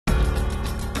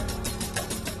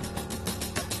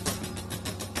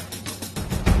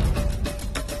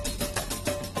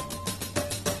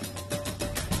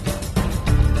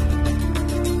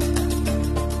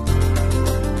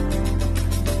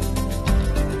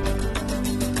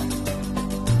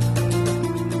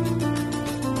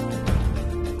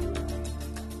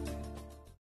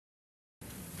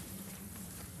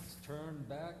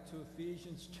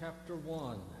Ephesians chapter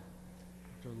 1.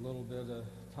 After a little bit of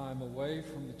time away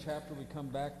from the chapter, we come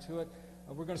back to it.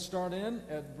 We're going to start in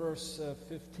at verse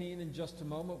 15 in just a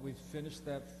moment. We've finished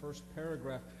that first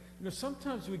paragraph. You know,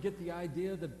 sometimes we get the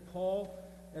idea that Paul,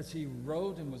 as he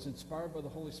wrote and was inspired by the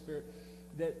Holy Spirit,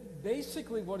 that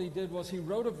basically what he did was he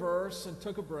wrote a verse and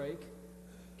took a break,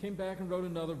 came back and wrote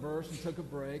another verse and took a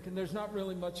break, and there's not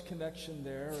really much connection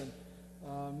there. And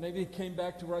maybe he came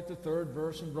back to write the third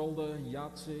verse and rolled a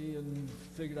Yahtzee and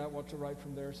figured out what to write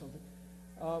from there or something.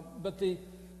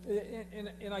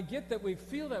 And I get that we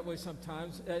feel that way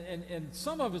sometimes, and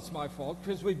some of it's my fault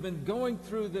because we've been going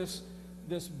through this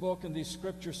book and these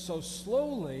scriptures so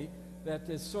slowly that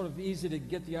it's sort of easy to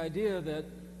get the idea that,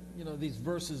 you know, these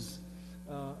verses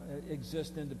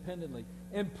exist independently.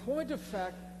 In point of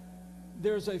fact,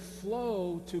 there's a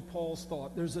flow to Paul's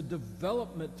thought. There's a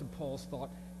development to Paul's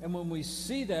thought. And when we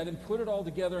see that and put it all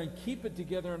together and keep it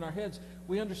together in our heads,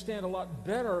 we understand a lot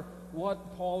better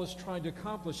what Paul is trying to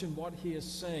accomplish and what he is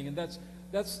saying. And that's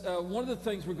one of the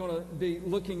things we're going to be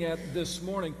looking at this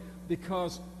morning,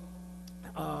 because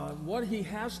what he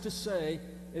has to say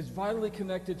is vitally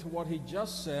connected to what he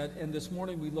just said, and this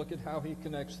morning we look at how he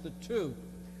connects the two.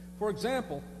 For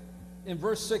example, in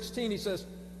verse 16 he says,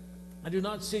 "I do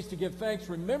not cease to give thanks,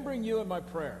 remembering you in my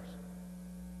prayers."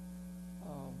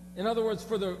 In other words,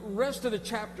 for the rest of the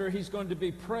chapter, he's going to be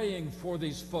praying for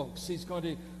these folks. He's going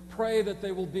to pray that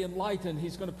they will be enlightened.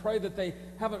 He's going to pray that they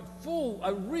have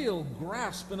a real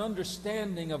grasp and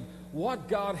understanding of what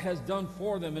God has done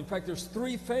for them. In fact, there's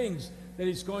three things that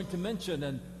he's going to mention,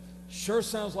 and sure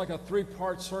sounds like a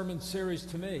three-part sermon series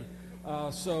to me.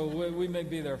 So we may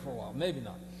be there for a while, maybe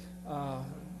not.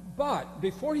 But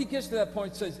before he gets to that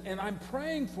point, he says, "And I'm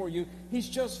praying for you." He's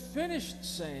just finished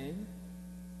saying,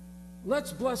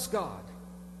 let's bless God.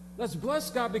 Let's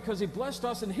bless God because he blessed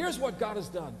us, and here's what God has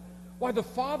done. Why, the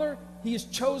Father, he has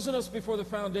chosen us before the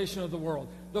foundation of the world.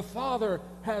 The Father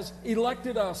has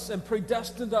elected us and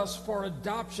predestined us for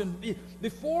adoption.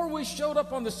 Before we showed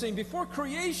up on the scene, before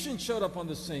creation showed up on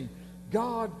the scene,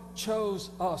 God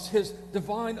chose us. His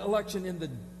divine election in the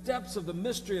depths of the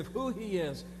mystery of who he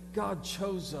is, God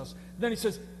chose us. Then he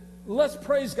says, let's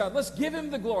praise God. Let's give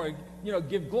him the glory. You know,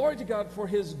 give glory to God for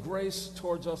his grace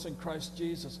towards us in Christ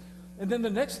Jesus. And then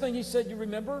the next thing he said, you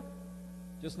remember?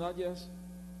 Just not yes?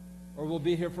 Or we'll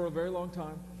be here for a very long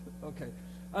time? Okay.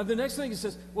 The next thing he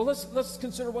says, well, let's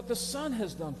consider what the Son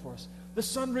has done for us. The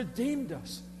Son redeemed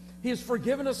us. He has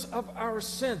forgiven us of our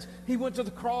sins. He went to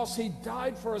the cross. He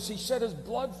died for us. He shed his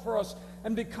blood for us.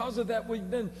 And because of that, we've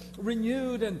been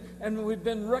renewed and we've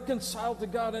been reconciled to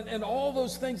God. And all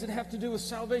those things that have to do with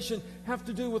salvation have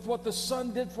to do with what the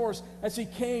Son did for us as he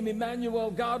came,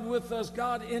 Emmanuel, God with us,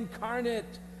 God incarnate.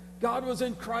 God was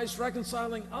in Christ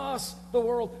reconciling us, the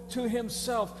world, to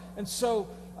himself. And so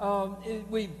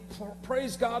we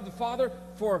praise God the Father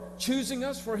for choosing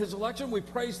us, for his election. We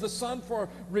praise the Son for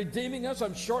redeeming us.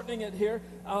 I'm shortening it here.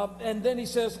 And then he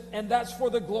says, and that's for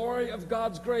the glory of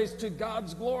God's grace. To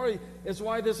God's glory is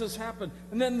why this has happened.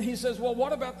 And then he says, well,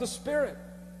 what about the Spirit?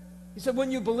 He said,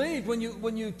 when you believed,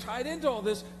 when you tied into all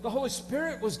this, the Holy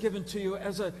Spirit was given to you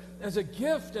as a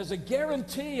gift, as a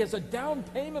guarantee, as a down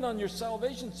payment on your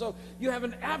salvation. So you have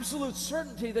an absolute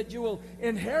certainty that you will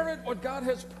inherit what God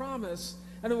has promised,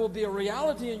 and it will be a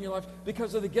reality in your life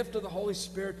because of the gift of the Holy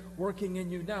Spirit working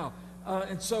in you now.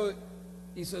 And so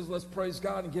he says, let's praise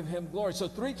God and give him glory. So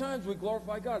three times we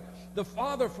glorify God. The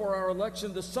Father for our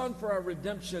election, the Son for our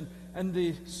redemption, and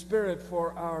the Spirit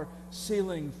for our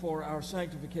sealing, for our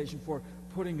sanctification, for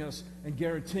putting us and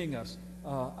guaranteeing us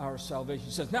our salvation.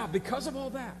 He says, now because of all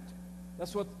that,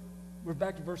 that's what, we're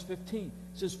back to verse 15. He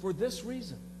says, for this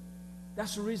reason,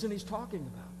 that's the reason he's talking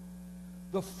about.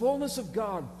 The fullness of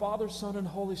God, Father, Son, and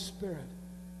Holy Spirit,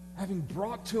 having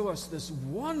brought to us this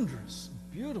wondrous,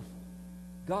 beautiful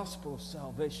gospel of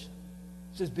salvation.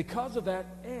 He says, because of that,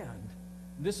 and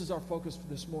this is our focus for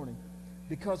this morning,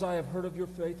 because I have heard of your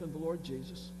faith in the Lord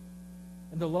Jesus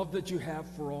and the love that you have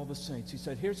for all the saints. He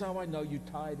said, here's how I know you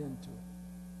tied into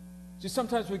it. See,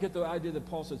 sometimes we get the idea that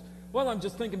Paul says, well, I'm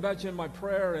just thinking about you in my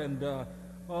prayer, and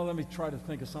well, let me try to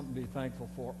think of something to be thankful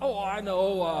for. Oh, I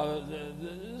know,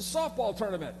 the softball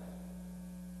tournament.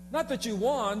 Not that you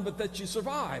won, but that you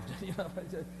survived. You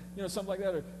know, something like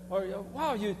that. Or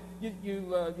wow, you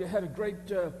had a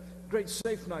great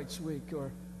safe nights week,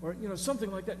 or you know,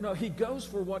 something like that. No, he goes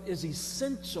for what is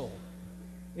essential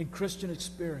in Christian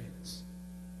experience,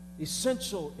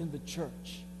 essential in the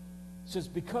church. He says,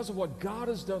 because of what God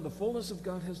has done, the fullness of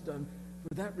God has done,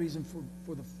 for that reason,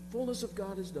 for the fullness of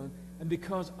God has done, and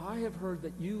because I have heard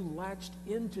that you latched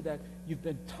into that, you've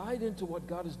been tied into what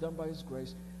God has done by his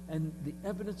grace, and the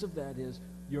evidence of that is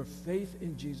your faith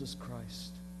in Jesus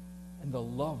Christ and the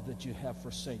love that you have for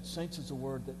saints. Saints is a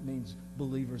word that means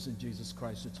believers in Jesus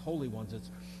Christ. It's holy ones. It's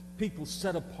people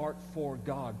set apart for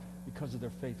God because of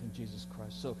their faith in Jesus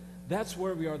Christ. So that's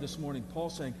where we are this morning. Paul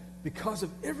saying, because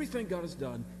of everything God has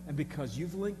done and because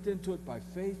you've linked into it by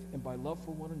faith and by love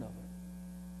for one another,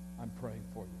 I'm praying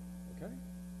for you. Okay?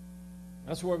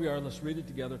 That's where we are. Let's read it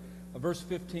together. Verse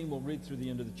 15, we'll read through the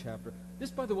end of the chapter.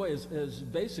 This, by the way, is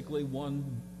basically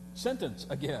one sentence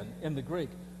again in the Greek.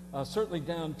 Certainly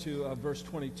down to verse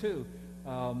 22.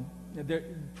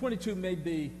 22 may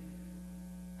be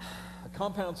a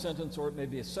compound sentence or it may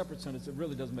be a separate sentence. It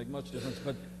really doesn't make much difference.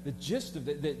 But the gist of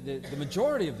the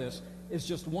majority of this is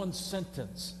just one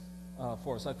sentence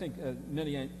for us. I think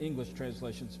many English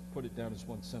translations put it down as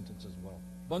one sentence as well.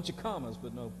 Bunch of commas,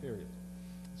 but no period.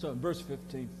 So in verse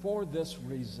 15, for this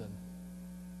reason,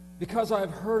 because I have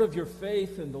heard of your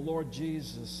faith in the Lord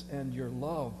Jesus and your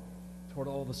love toward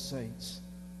all the saints,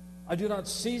 I do not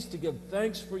cease to give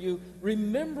thanks for you,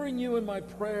 remembering you in my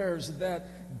prayers, that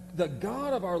the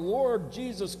God of our Lord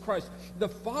Jesus Christ, the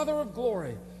Father of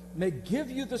glory, may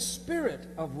give you the spirit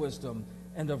of wisdom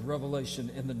and of revelation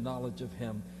in the knowledge of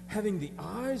him, having the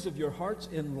eyes of your hearts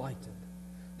enlightened,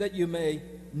 that you may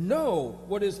know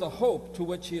what is the hope to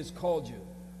which he has called you,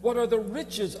 what are the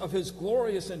riches of his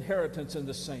glorious inheritance in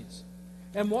the saints,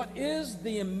 and what is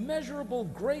the immeasurable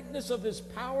greatness of his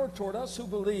power toward us who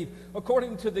believe,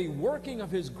 according to the working of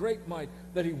his great might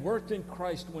that he worked in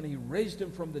Christ when he raised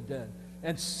him from the dead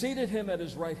and seated him at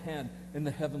his right hand in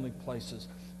the heavenly places,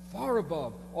 far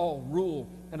above all rule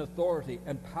and authority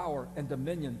and power and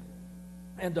dominion,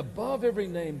 and above every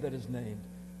name that is named,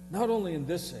 not only in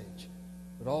this age,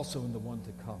 but also in the one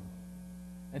to come.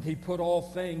 And he put all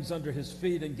things under his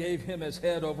feet and gave him as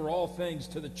head over all things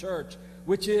to the church,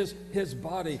 which is his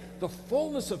body, the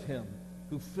fullness of him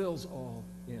who fills all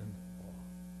in all.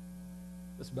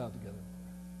 Let's bow together.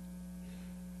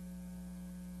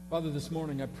 Father, this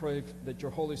morning I pray that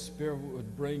your Holy Spirit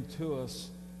would bring to us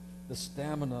the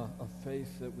stamina of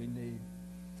faith that we need.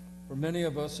 For many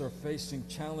of us are facing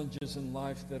challenges in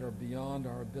life that are beyond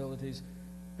our abilities,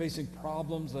 facing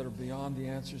problems that are beyond the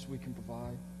answers we can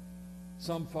provide.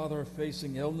 Some, Father, are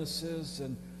facing illnesses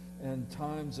and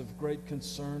times of great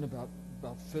concern about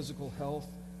physical health.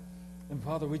 And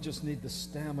Father, we just need the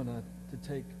stamina to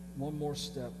take one more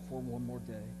step for one more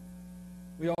day.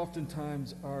 We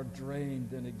oftentimes are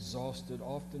drained and exhausted,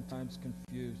 oftentimes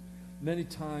confused. Many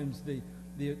times the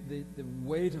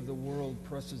weight of the world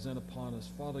presses in upon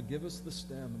us. Father, give us the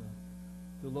stamina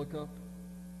to look up,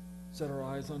 set our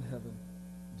eyes on heaven,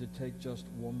 to take just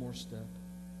one more step.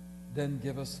 Then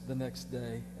give us the next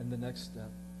day and the next step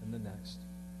and the next.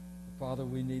 Father,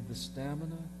 we need the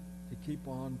stamina to keep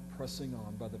on pressing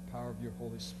on by the power of your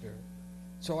Holy Spirit.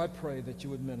 So I pray that you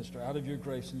would minister out of your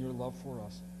grace and your love for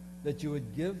us, that you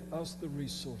would give us the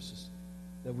resources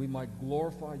that we might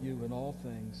glorify you in all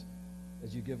things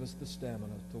as you give us the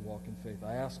stamina to walk in faith.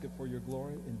 I ask it for your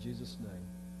glory in Jesus'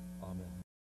 name. Amen.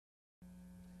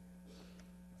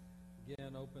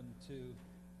 Again, open to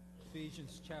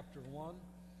Ephesians chapter 1.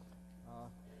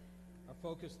 Our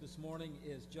focus this morning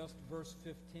is just verse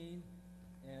 15,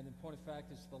 and in point of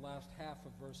fact, it's the last half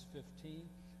of verse 15.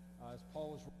 As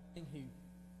Paul is writing, he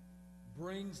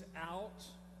brings out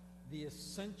the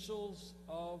essentials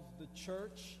of the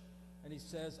church, and he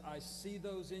says, I see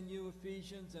those in you,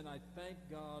 Ephesians, and I thank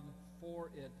God for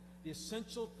it. The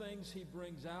essential things he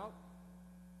brings out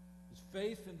is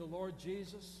faith in the Lord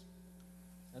Jesus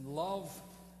and love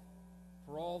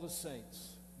for all the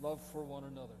saints, love for one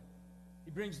another. He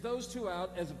brings those two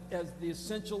out as the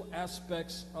essential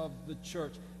aspects of the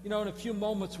church. You know, in a few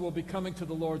moments we'll be coming to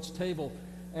the Lord's table,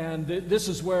 and this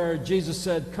is where Jesus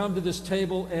said, come to this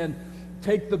table and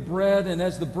take the bread, and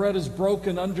as the bread is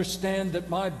broken, understand that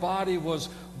my body was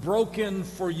broken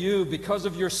for you. Because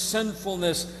of your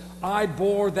sinfulness, I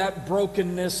bore that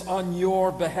brokenness on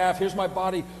your behalf. Here's my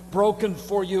body broken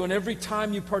for you, and every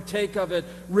time you partake of it,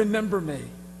 remember me.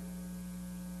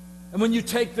 And when you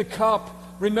take the cup,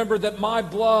 remember that my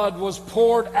blood was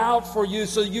poured out for you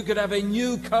so you could have a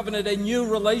new covenant, a new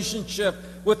relationship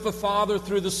with the Father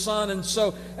through the Son. And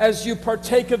so as you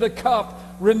partake of the cup,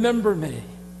 remember me.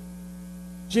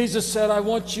 Jesus said, I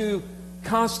want you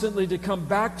constantly to come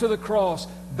back to the cross,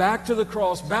 back to the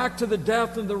cross, back to the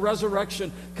death and the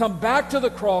resurrection. Come back to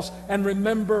the cross and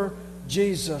remember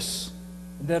Jesus,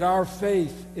 that our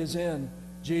faith is in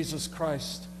Jesus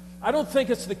Christ. I don't think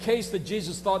it's the case that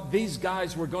Jesus thought these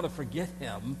guys were going to forget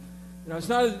him. You know, it's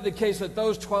not the case that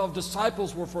those 12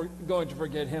 disciples were going to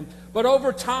forget him. But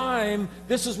over time,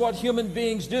 this is what human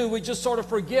beings do. We just sort of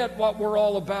forget what we're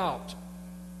all about.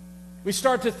 We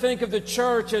start to think of the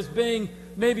church as being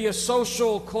maybe a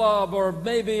social club, or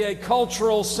maybe a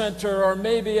cultural center, or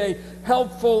maybe a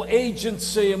helpful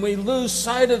agency, and we lose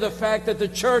sight of the fact that the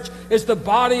church is the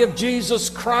body of Jesus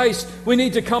Christ. We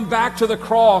need to come back to the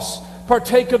cross,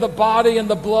 partake of the body and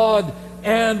the blood,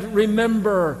 and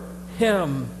remember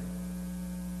Him.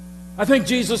 I think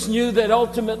Jesus knew that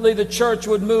ultimately the church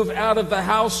would move out of the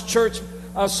house church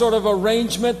sort of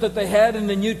arrangement that they had in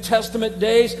the New Testament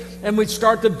days, and we'd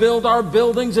start to build our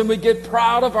buildings, and we'd get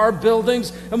proud of our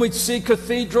buildings, and we'd see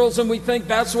cathedrals, and we'd think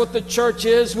that's what the church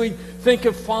is. We'd think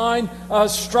of fine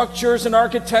structures and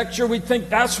architecture. We'd think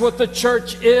that's what the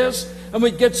church is, and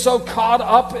we'd get so caught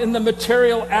up in the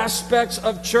material aspects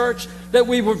of church that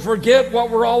we would forget what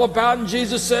we're all about. And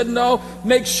Jesus said, no,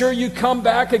 make sure you come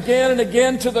back again and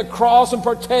again to the cross and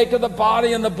partake of the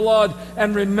body and the blood,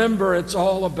 and remember it's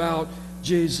all about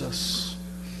Jesus.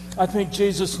 I think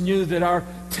Jesus knew that our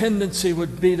tendency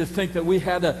would be to think that we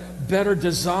had a better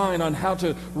design on how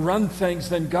to run things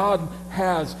than God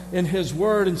has in His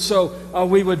Word. And so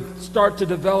we would start to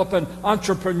develop an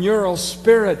entrepreneurial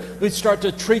spirit. We'd start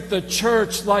to treat the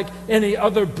church like any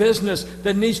other business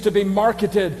that needs to be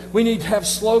marketed. We need to have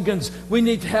slogans. We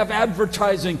need to have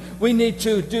advertising. We need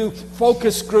to do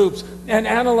focus groups and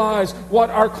analyze what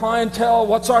our clientele,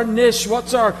 what's our niche,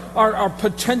 what's our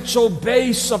potential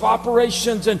base of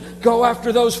operations, and go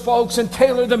after those folks and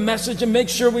tailor the message and make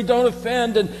sure we don't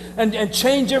offend, and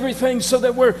change everything so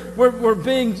that we're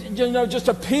being, just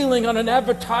appealing on an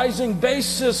advertising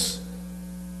basis.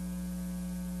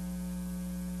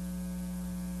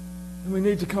 And we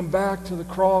need to come back to the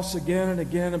cross again and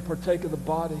again and partake of the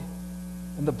body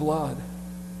and the blood,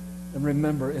 and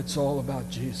remember it's all about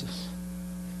Jesus.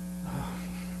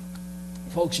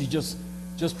 Folks, you just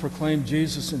proclaim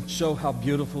Jesus and show how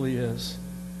beautiful He is.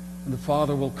 And the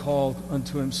Father will call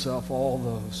unto Himself all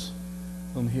those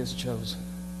whom He has chosen.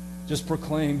 Just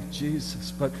proclaim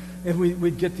Jesus. But if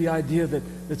we'd get the idea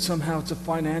that somehow it's a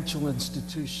financial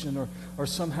institution, or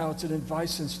somehow it's an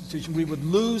advice institution, we would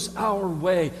lose our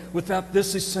way without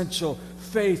this essential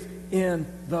faith in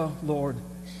the Lord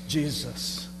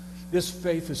Jesus. This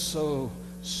faith is so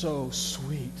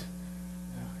sweet.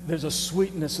 There's a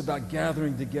sweetness about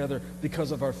gathering together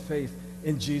because of our faith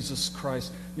in Jesus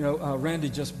Christ. Randy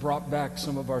just brought back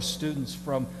some of our students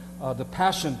from the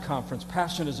Passion Conference.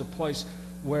 Passion is a place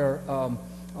where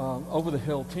over the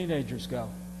hill teenagers go.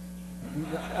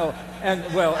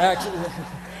 Actually,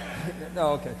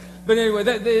 no, okay. But anyway,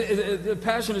 the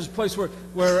Passion is a place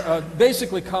where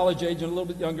basically college age and a little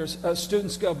bit younger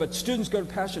students go. But students go to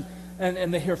Passion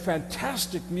and they hear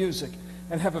fantastic music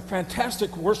and have a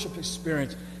fantastic worship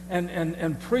experience.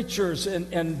 And preachers,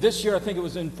 and this year I think it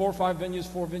was in 4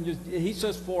 venues, he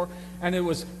says 4, and it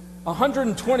was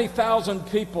 120,000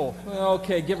 people.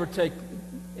 Okay, give or take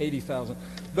 80,000.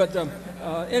 But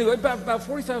anyway, about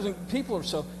 40,000 people or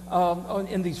so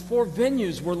in these 4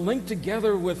 venues were linked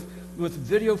together with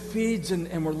video feeds,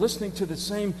 and we're listening to the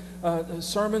same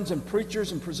sermons and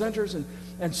preachers and presenters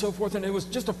and so forth. And it was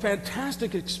just a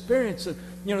fantastic experience.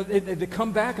 They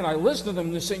come back, and I listen to them,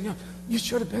 and they're saying, you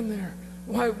should have been there.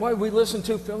 Why we listen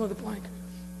to fill in the blank.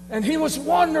 And he was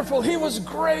wonderful. He was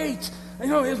great. He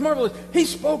was marvelous. He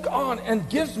spoke on and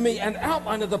gives me an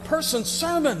outline of the person's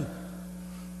sermon.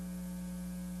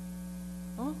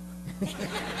 Huh?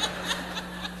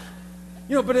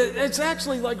 But it's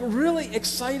actually like really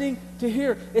exciting to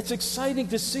hear. It's exciting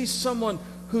to see someone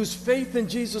whose faith in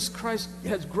Jesus Christ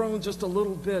has grown just a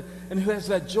little bit, and who has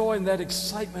that joy and that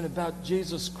excitement about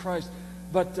Jesus Christ.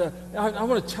 But I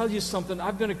want to tell you something.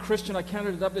 I've been a Christian, I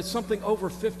counted it up, it's something over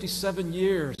 57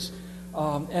 years.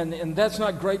 And that's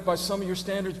not great by some of your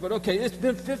standards, but okay, it's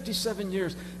been 57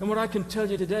 years. And what I can tell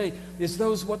you today is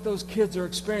what those kids are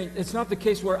experiencing. It's not the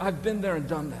case where I've been there and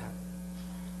done that.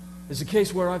 It's the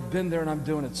case where I've been there and I'm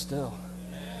doing it still.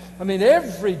 I mean,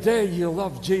 every day you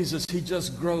love Jesus, He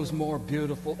just grows more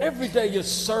beautiful. Every day you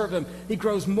serve Him, He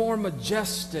grows more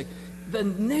majestic. The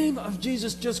name of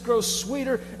Jesus just grows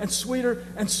sweeter and sweeter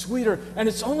and sweeter. And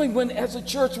it's only when, as a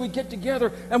church, we get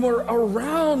together and we're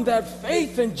around that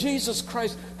faith in Jesus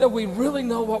Christ that we really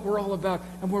know what we're all about,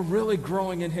 and we're really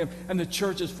growing in Him, and the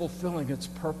church is fulfilling its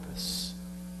purpose.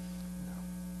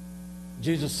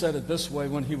 Jesus said it this way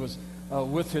when He was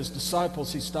with His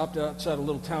disciples. He stopped outside a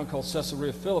little town called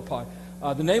Caesarea Philippi.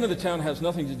 The name of the town has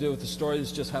nothing to do with the story.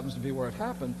 This just happens to be where it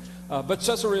happened. But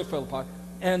Caesarea Philippi.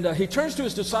 And He turns to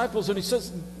His disciples and He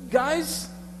says, guys,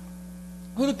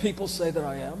 who do people say that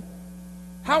I am?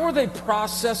 How are they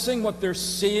processing what they're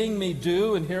seeing me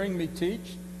do and hearing me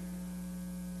teach?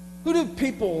 Who do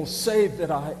people say that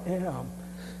I am?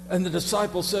 And the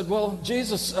disciples said, well,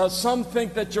 Jesus, some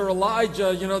think that you're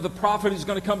Elijah, the prophet who's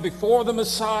going to come before the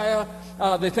Messiah.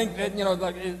 They think that,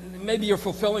 maybe you're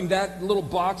fulfilling that little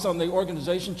box on the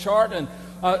organization chart. And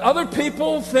other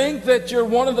people think that you're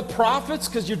one of the prophets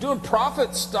because you're doing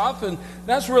prophet stuff, and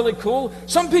that's really cool.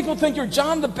 Some people think you're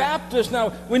John the Baptist.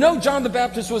 Now, we know John the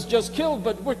Baptist was just killed,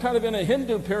 but we're kind of in a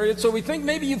Hindu period, so we think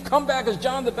maybe you've come back as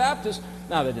John the Baptist.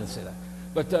 No, they didn't say that.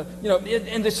 But,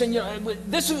 and they're saying,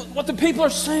 this is what the people are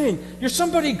saying. You're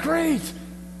somebody great.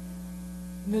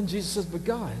 And then Jesus says, but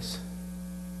guys,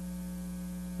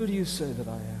 who do you say that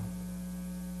I am?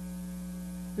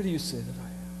 Who do you say that I am?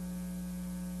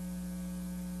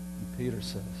 And Peter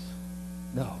says,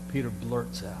 no, Peter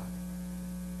blurts out,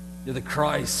 you're the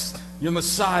Christ. You're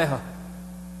Messiah.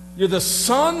 You're the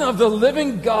Son of the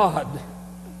living God.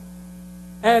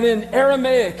 And in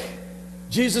Aramaic,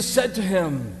 Jesus said to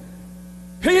him,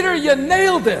 Peter, you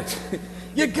nailed it.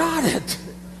 You got it.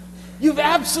 You've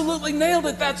absolutely nailed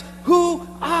it. That's who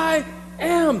I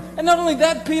am. And not only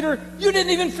that, Peter, you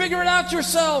didn't even figure it out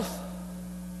yourself.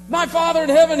 My Father in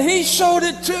heaven, He showed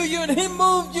it to you, and He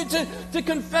moved you to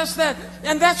confess that.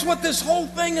 And that's what this whole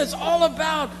thing is all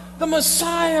about. The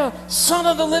Messiah, Son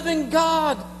of the living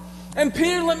God. And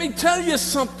Peter, let me tell you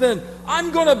something.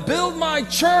 I'm going to build my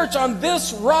church on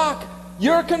this rock.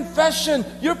 Your confession,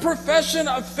 your profession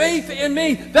of faith in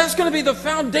me, that's going to be the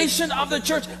foundation of the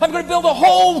church. I'm going to build a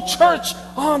whole church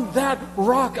on that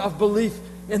rock of belief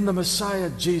in the Messiah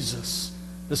Jesus,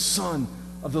 the Son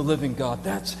of the living God.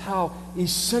 That's how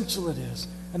essential it is.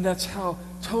 And that's how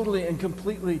totally and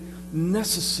completely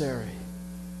necessary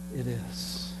it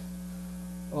is.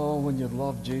 Oh, when you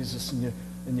love Jesus and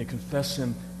you confess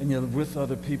Him, and you're with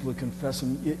other people who confess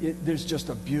Him, there's just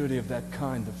a beauty of that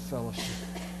kind of fellowship.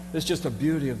 There's just a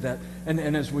beauty of that.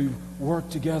 And as we work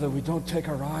together, we don't take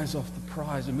our eyes off the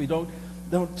prize, and we don't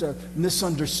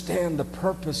misunderstand the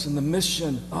purpose and the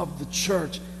mission of the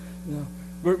church.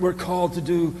 We're called to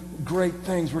do great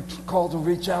things. We're called to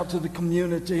reach out to the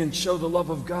community and show the love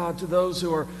of God to those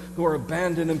who are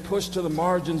abandoned and pushed to the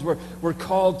margins. We're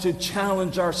called to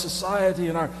challenge our society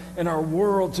and our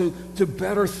world to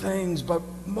better things. But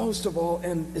most of all,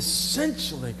 and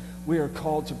essentially, we are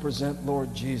called to present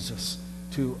Lord Jesus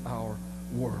to our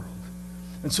world.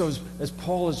 And so as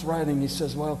Paul is writing, he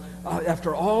says, well,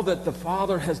 after all that the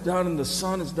Father has done and the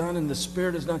Son has done and the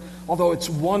Spirit has done, although it's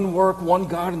one work, one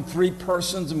God in three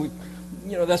persons, and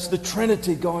that's the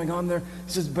Trinity going on there.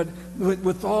 He says, but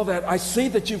with all that, I see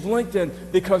that you've linked in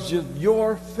because of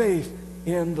your faith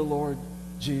in the Lord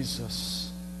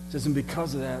Jesus. He says, and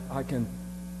because of that, I can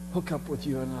hook up with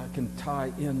you and I can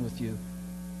tie in with you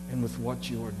and with what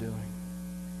you are doing.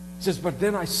 He says, but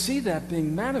then I see that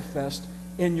being manifest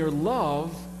in your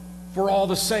love for all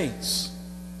the saints.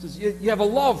 He says, you have a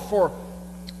love for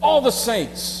all the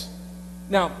saints.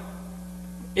 Now,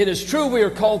 it is true we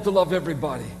are called to love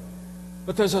everybody,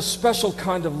 but there's a special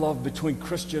kind of love between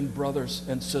Christian brothers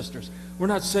and sisters. We're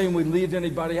not saying we leave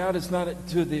anybody out. It's not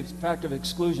to the fact of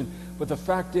exclusion. But the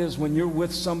fact is, when you're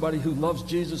with somebody who loves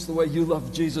Jesus the way you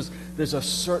love Jesus, there's a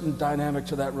certain dynamic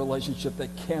to that relationship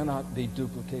that cannot be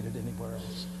duplicated anywhere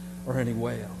else or any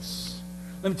way else.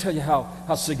 Let me tell you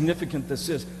how significant this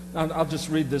is. I'll just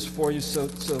read this for you so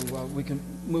we can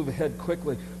move ahead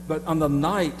quickly. But on the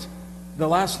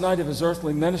last night of His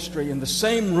earthly ministry, in the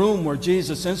same room where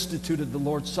Jesus instituted the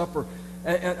Lord's Supper,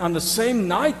 and on the same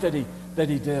night that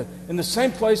he did, in the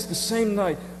same place, the same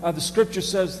night, the Scripture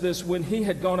says this, when He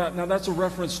had gone out. Now that's a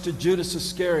reference to Judas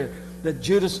Iscariot, that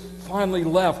Judas finally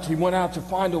left. He went out to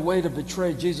find a way to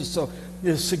betray Jesus. So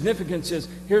the significance is,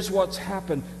 here's what's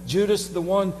happened. Judas, the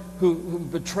one who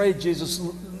betrayed Jesus,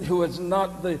 who was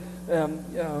not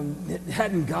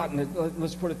hadn't gotten it,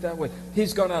 let's put it that way.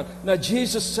 He's gone out. Now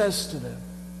Jesus says to them,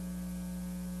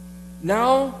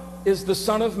 now is the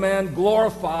Son of Man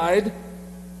glorified,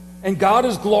 and God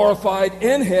is glorified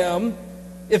in Him.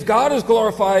 If God is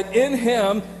glorified in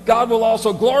Him, God will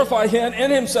also glorify Him in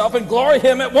Himself and glory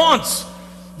Him at once.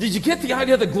 Did you get the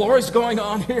idea that glory is going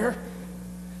on here?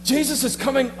 Jesus is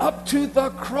coming up to the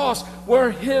cross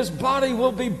where His body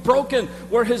will be broken,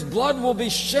 where His blood will be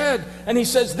shed. And He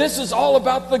says, this is all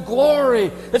about the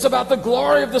glory. It's about the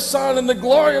glory of the Son and the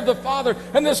glory of the Father.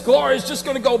 And this glory is just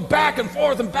going to go back and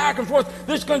forth and back and forth.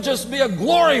 There's going to just be a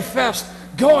glory fest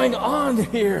going on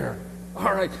here.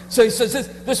 All right. So He says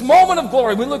this moment of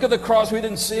glory. We look at the cross. We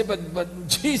didn't see it, but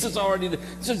Jesus already did.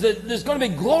 He says that there's going to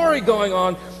be glory going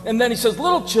on. And then He says,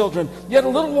 little children, yet a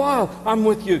little while I'm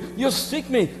with you. You'll seek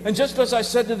me. And just as I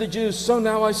said to the Jews, so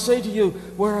now I say to you,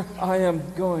 where I am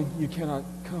going, you cannot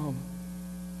come.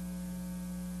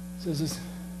 He says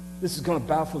this is going to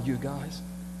baffle you guys.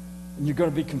 And you're going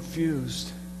to be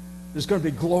confused. There's going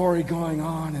to be glory going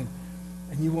on, and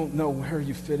you won't know where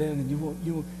you fit in,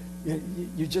 and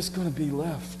you're just going to be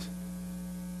left.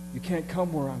 You can't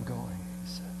come where I'm going, he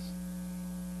says.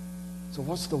 So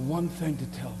what's the one thing to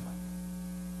tell them?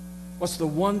 What's the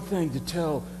one thing to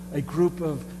tell a group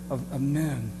of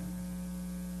men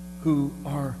who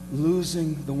are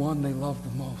losing the one they love the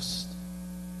most?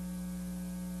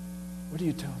 What do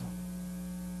you tell them?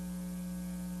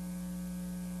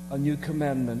 A new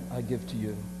commandment I give to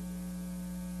you,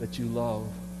 that you love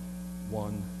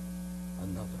one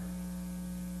another.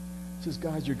 He says,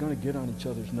 guys, you're going to get on each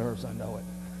other's nerves. I know it.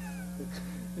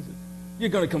 You're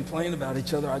going to complain about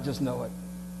each other. I just know it.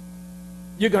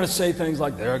 You're going to say things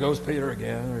like, there goes Peter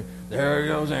again, or there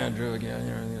goes Andrew again,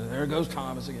 or there goes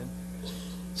Thomas again. He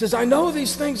says, I know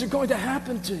these things are going to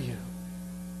happen to you.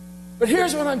 But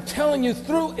here's what I'm telling you,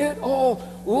 through it all,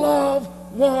 love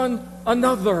one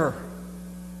another.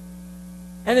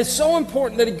 And it's so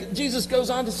important that Jesus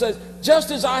goes on to say, just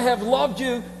as I have loved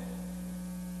you.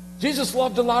 Jesus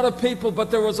loved a lot of people, but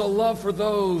there was a love for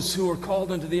those who were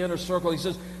called into the inner circle. He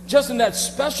says, just in that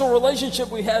special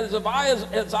relationship we had,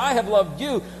 as I have loved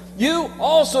you, you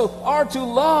also are to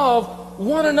love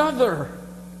one another.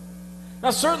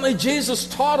 Now, certainly Jesus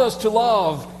taught us to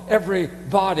love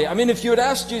everybody. I mean, if you had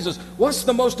asked Jesus, what's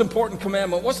the most important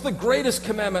commandment? What's the greatest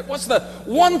commandment? What's the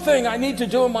one thing I need to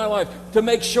do in my life to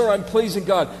make sure I'm pleasing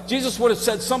God? Jesus would have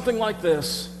said something like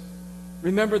this.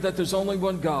 Remember that there's only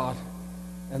one God,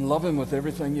 and love him with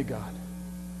everything you got.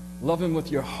 Love him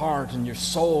with your heart and your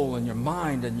soul and your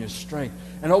mind and your strength.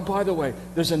 And oh, by the way,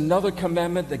 there's another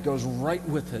commandment that goes right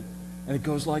with it, and it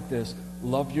goes like this: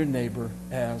 love your neighbor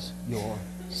as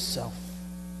yourself.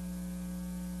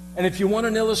 And if you want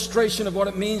an illustration of what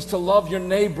it means to love your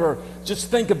neighbor,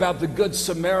 just think about the Good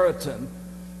Samaritan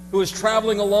who was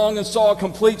traveling along and saw a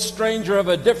complete stranger of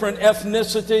a different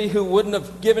ethnicity who wouldn't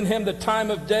have given him the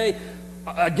time of day,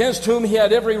 against whom he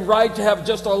had every right to have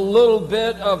just a little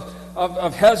bit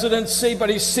of hesitancy. But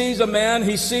he sees a man,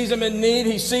 he sees him in need,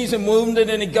 he sees him wounded,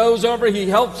 and he goes over, he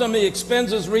helps him, he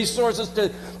expends his resources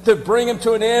to bring him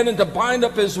to an end and to bind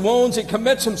up his wounds. He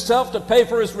commits himself to pay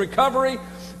for his recovery.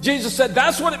 Jesus said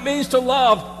that's what it means to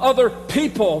love other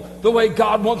people the way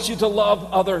God wants you to love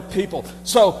other people.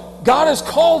 So God has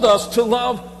called us to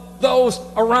love those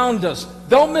around us.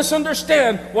 Don't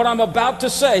misunderstand what I'm about to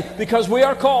say, because we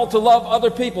are called to love other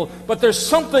people. But there's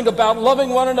something about loving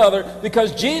one another,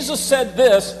 because Jesus said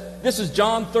this. This is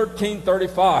John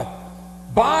 13:35.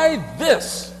 By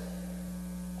this,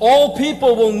 all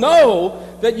people will know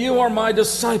that you are my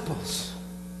disciples,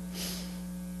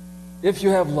 if you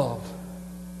have love.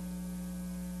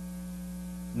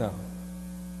 No.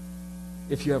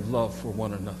 If you have love for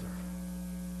one another.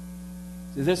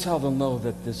 See, this is how they'll know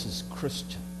that this is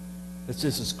Christian, that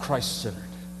this is Christ-centered,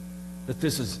 that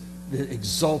this is the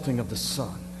exalting of the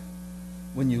Son.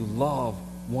 When you love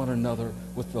one another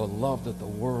with the love that the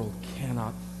world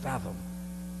cannot fathom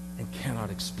and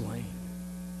cannot explain.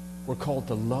 We're called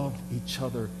to love each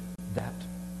other that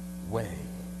way.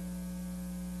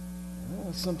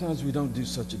 Well, sometimes we don't do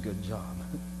such a good job.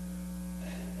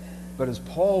 But as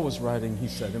Paul was writing, he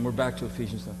said, and we're back to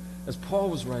Ephesians now. As Paul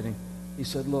was writing, he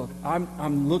said, look,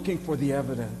 I'm looking for the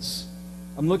evidence.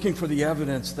 I'm looking for the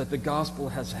evidence that the gospel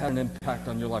has had an impact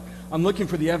on your life. I'm looking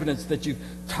for the evidence that you've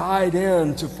tied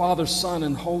in to Father, Son,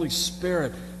 and Holy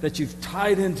Spirit, that you've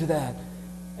tied into that.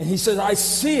 And he said, I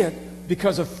see it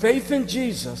because of faith in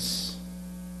Jesus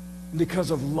and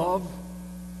because of love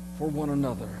for one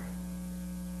another.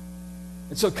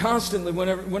 And so constantly,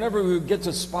 whenever we get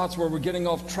to spots where we're getting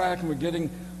off track and we're getting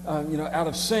out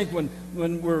of sync, when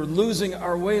we're losing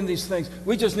our way in these things,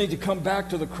 we just need to come back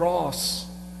to the cross.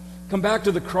 Come back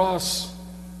to the cross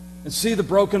and see the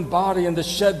broken body and the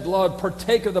shed blood,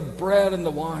 partake of the bread and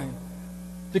the wine.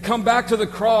 To come back to the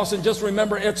cross and just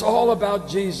remember it's all about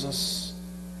Jesus.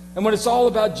 And when it's all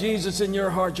about Jesus in your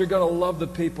heart, you're going to love the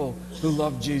people who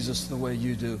love Jesus the way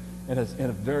you do, in a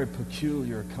very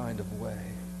peculiar kind of way.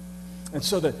 And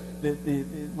so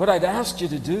what I'd asked you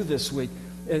to do this week,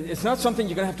 it's not something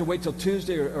you're going to have to wait till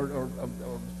Tuesday or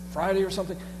Friday or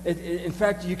something. In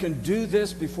fact, you can do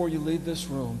this before you leave this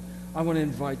room. I want to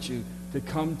invite you to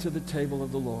come to the table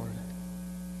of the Lord.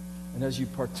 And as you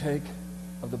partake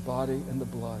of the body and the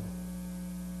blood,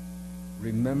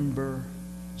 remember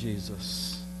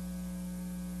Jesus,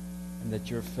 and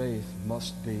that your faith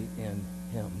must be in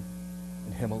Him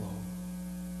and Him alone.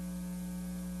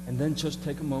 And then just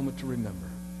take a moment to remember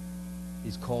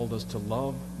He's called us to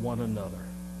love one another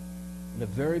in a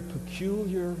very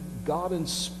peculiar,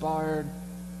 God-inspired,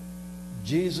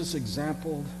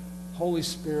 Jesus-exampled, Holy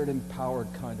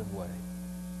Spirit-empowered kind of way,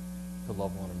 to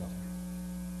love one another.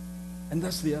 And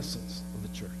that's the essence of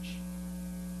the church.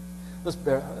 Let's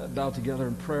bow together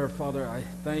in prayer. Father, I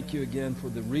thank you again for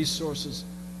the resources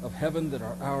of heaven that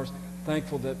are ours.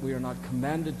 Thankful that we are not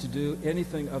commanded to do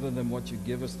anything other than what you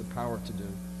give us the power to do.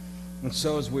 And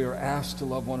so as we are asked to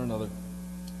love one another,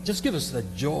 just give us the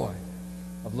joy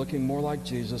of looking more like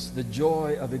Jesus, the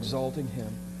joy of exalting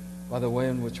him by the way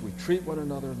in which we treat one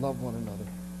another, love one another,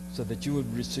 so that you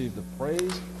would receive the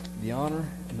praise, the honor,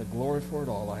 and the glory for it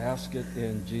all. I ask it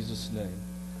in Jesus' name.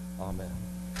 Amen.